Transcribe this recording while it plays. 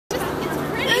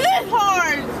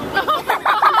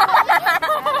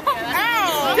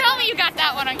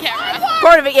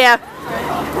of it, yeah.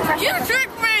 You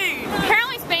tricked me!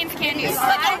 Apparently Spain's candy is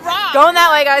like a rock. Going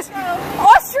that way, guys.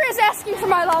 Austria's asking for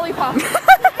my lollipop.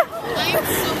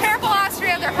 Careful,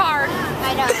 Austria, they're hard.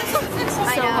 I know.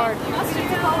 I know. Hard.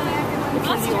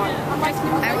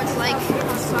 I would like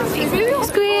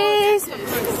Squeeze.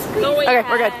 Okay,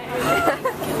 we're good.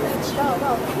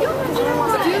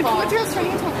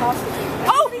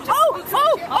 Oh!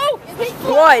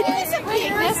 What?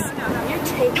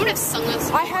 You would have sung this.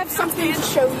 I have something to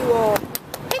show you all.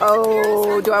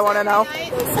 Oh, do I want to know?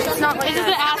 It's not my Is it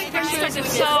the ass pictures? If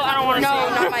so, I don't want to No, see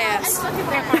it. not my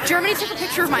ass. Germany took a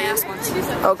picture of my ass once.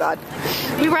 Oh, God.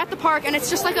 We were at the park, and it's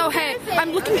just like, oh, hey,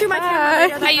 I'm looking through my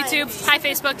camera. Hi YouTube, hi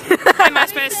Facebook, hi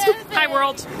MySpace, hi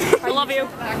world. I love you.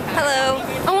 hello.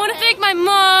 I want to thank my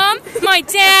mom, my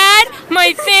dad,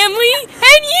 my family,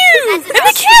 and you, and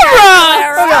the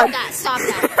camera. Oh, God.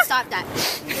 Stop that.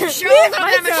 Show a little bit of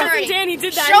Myself and maturity. Danny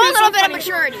did that. Show It a was little so bit of funny.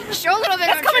 maturity. Show a little bit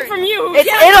of That's coming maturity. from you. It's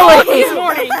Italy. Italy. This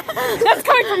morning. That's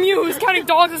coming from you who's counting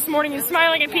dogs this morning and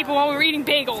smiling at people while we were eating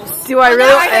bagels. Do I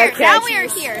really? Now we are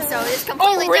here, so it's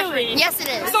completely Oh, really? different. Yes, it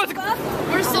is. So it's,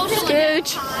 we're social.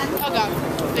 Scooch. Oh god,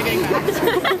 they're getting back.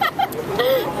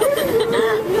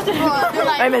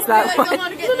 I missed that one. Oh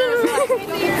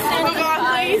god,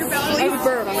 please.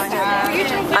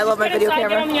 I love my video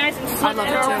camera. I love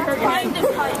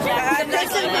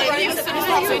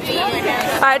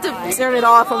I had to turn it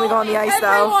off when we go on the ice,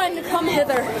 though. Everyone, come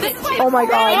hither. Oh my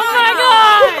God. Oh my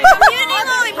god! Community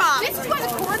lollipop. This is what the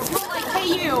courts were like, hey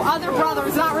you, other brother,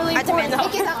 it's not really important.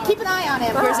 Keep an eye on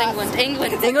him. Where's England?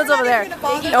 England. England's over there.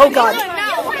 Oh God.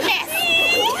 No, we're this.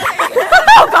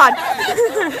 Oh God.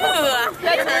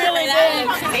 That's really big.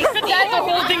 Put that the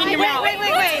whole thing in your mouth. Wait.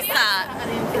 Stop.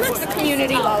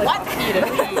 Community lollipop.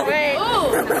 Wait.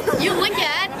 Ooh. You lick it.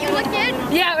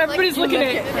 Yeah, everybody's looking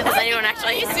at it. Is anyone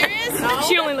actually? Are you serious?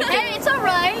 She only looked at Hey, it's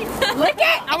alright. Lick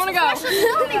it. I want to go.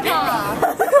 Lollipop.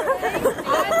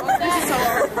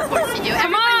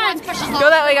 Come on! Go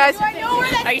that way, guys.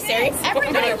 Are you serious?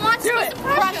 Everybody wants to go to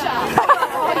Russia.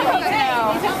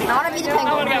 I want to be the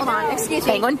penguin. Hold on. Excuse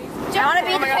me. Penguin. I want to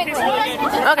be the penguin.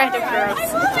 Okay.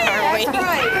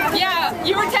 Yeah,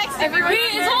 you were texting everybody.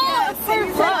 It's all for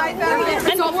fun.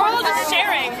 And the world is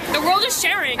sharing. The world is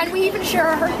sharing. And we even share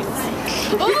our herpes.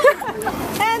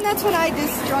 And that's when I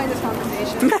just joined this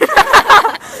conversation.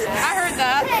 I heard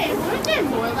that. Hey, we did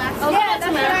more last Oh, yeah,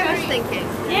 that's what I was thinking.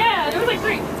 Yeah, there was like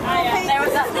 3. There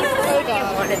was at least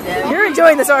one of them. You're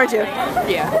enjoying this, aren't you?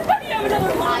 Yeah.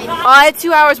 I had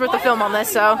 2 hours worth of film on this,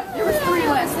 so. There was 3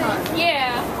 last time.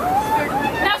 Yeah.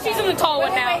 Now she's in the tall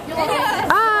one now.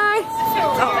 Hi.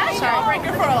 Oh, sorry.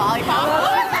 Breaker for a lollipop.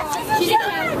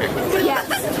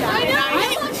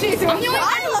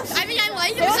 I mean, I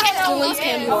like it. I don't love it.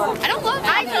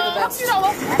 I don't.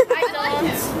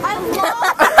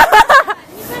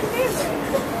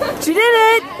 She did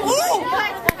it.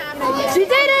 She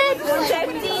did it.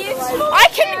 I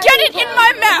can get it in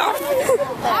my mouth.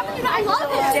 I love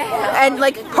it. And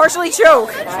like partially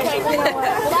choke.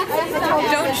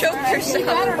 Don't choke yourself.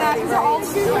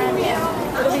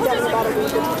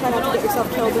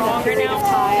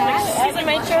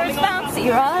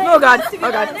 Oh God.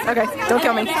 Oh God. Okay. Don't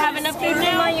kill me. I have enough food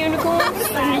in my unicorns.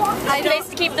 A place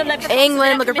to keep them.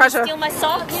 England, look at pressure. Steal my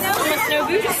socks, my snow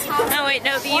boots. Oh wait,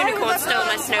 no, the unicorn stole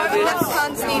my snow boots.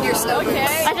 Sons need your snow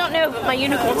boots. I don't know, but my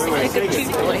unicorn's a good chew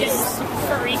toys.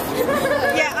 Furry.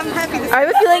 Yeah, I'm happy to I have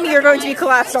a feeling you're going to be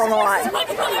collapsed on the line.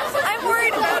 I'm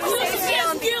worried about staying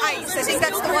on the ice. I think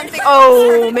that's the one thing.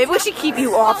 Oh, maybe we should keep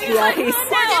you off the ice. No,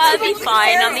 I'll be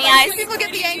fine on the ice. 2 people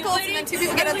get the ankles and then 2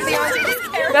 people get under the arms.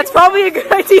 That's probably a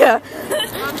good idea.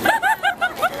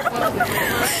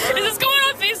 Is this going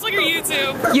on Facebook or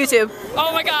YouTube? YouTube.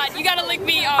 Oh my god, you gotta link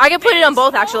me. I can put it on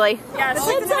both actually. Yes.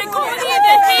 Go on the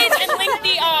event page and link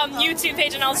the YouTube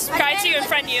page, and I'll subscribe to you and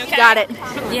friend you. Okay? Got it.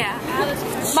 Yeah.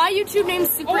 My YouTube name's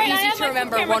super wait, I easy have to my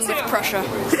remember. camera One with too. Prussia.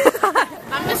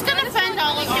 I'm just gonna send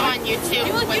all of you on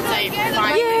YouTube once I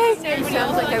find Yay. It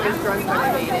sounds like I was drunk when I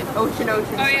made it. Ocean. Oh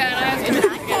yeah, and I have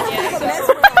to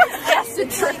Acid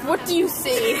trip. What do you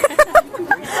see?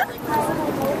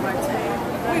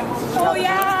 Oh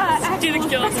yeah! Do the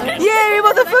kill sketch. Yay, we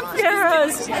both have flip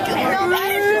cameras.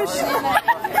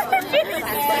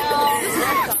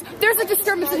 There's a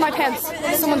disturbance in my pants.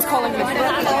 Someone's calling me.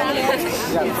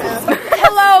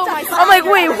 Hello, my I'm like,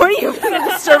 wait, what are you?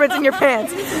 A disturbance in your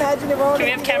pants. Can we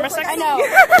have camera sex? I know.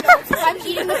 I'm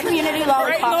eating the community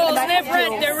lollipop. No, and I they're have red.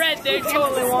 jewels. They're red. They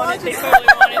totally want it. They totally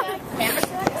want it.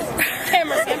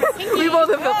 Camera sex. We both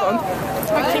have flip phones.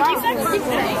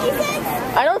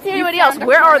 I don't see anybody else.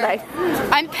 Where are they?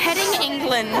 I'm petting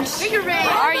England. Where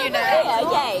are you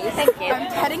now? Yay, thank you. I'm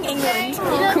petting England.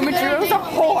 Kumajiro's a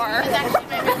whore.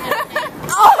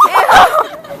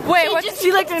 Wait, what did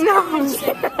she lick her nose?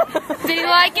 Did he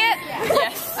like it?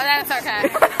 Yes. Oh, that's okay.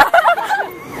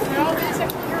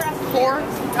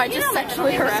 I just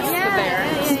sexually harassed the bear.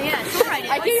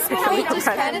 Does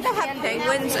Canada have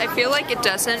penguins? I feel like it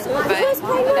doesn't, but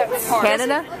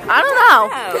Canada? I don't know.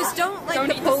 because don't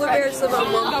the polar bears live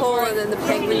on one pole and then the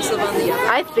penguins live on the other?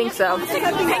 I think so.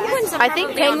 Penguins I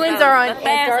think penguins are on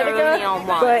Antarctica,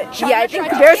 but yeah, I think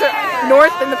the bears are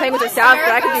north and the penguins are south,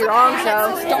 but I could be wrong,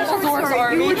 so.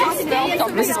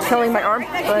 This is killing my arm,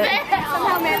 but.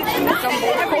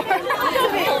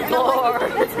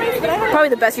 Probably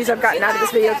the best use I've gotten out of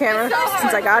this video camera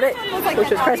since I got it, which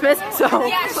was Christmas, so.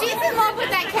 Yeah, she's in love with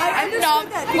that cat.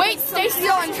 Wait, stay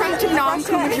still. I'm trying to nom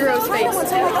Kumajiro's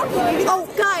face. Oh,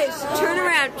 guys, turn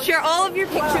around. Share all of your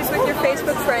pictures with your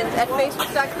Facebook friends at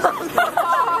facebook.com.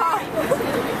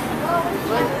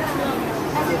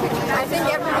 I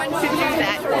think everyone should do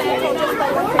that.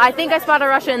 I think I spotted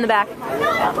Russia in the back.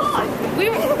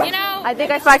 I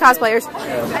think I spy cosplayers.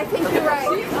 I think you're right.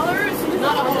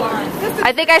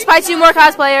 I think I spy 2 more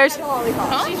cosplayers.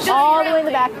 All the way in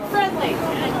the back.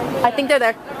 I think they're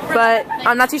there, but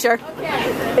I'm not too sure.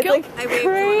 It's like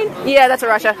Ukraine. Yeah, that's a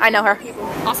Russia. I know her.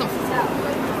 Awesome.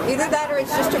 Either that or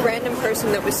it's just a random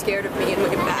person that was scared of me and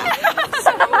went back.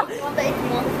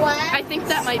 I think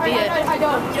that might be it.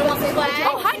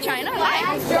 Oh, hi, China.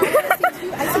 Hi.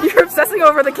 You're obsessing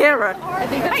over the camera. I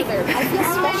think that's there. I feel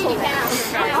special now.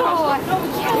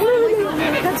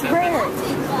 That's rare.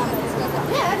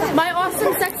 My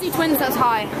awesome sexy twin says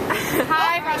hi.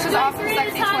 Hi, Prussia's awesome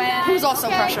sexy twin. Who's also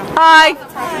Prussia. Hi.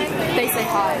 They say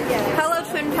hi. Hello,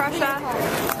 Twin Prussia.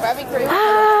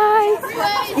 Hi.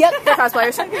 Yep, they're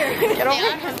cosplayers.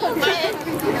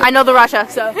 I know the Russia,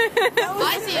 so.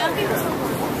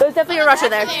 There's definitely a Russia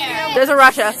there. There's a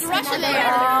Russia. Where's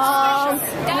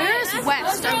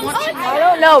West? I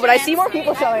don't know, but I see more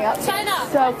people showing up. So,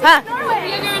 huh?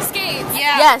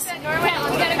 Yeah. Yes. I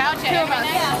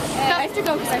have to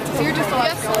go because you're just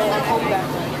allowed to go. I'll call you back.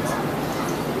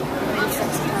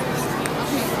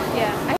 Yeah.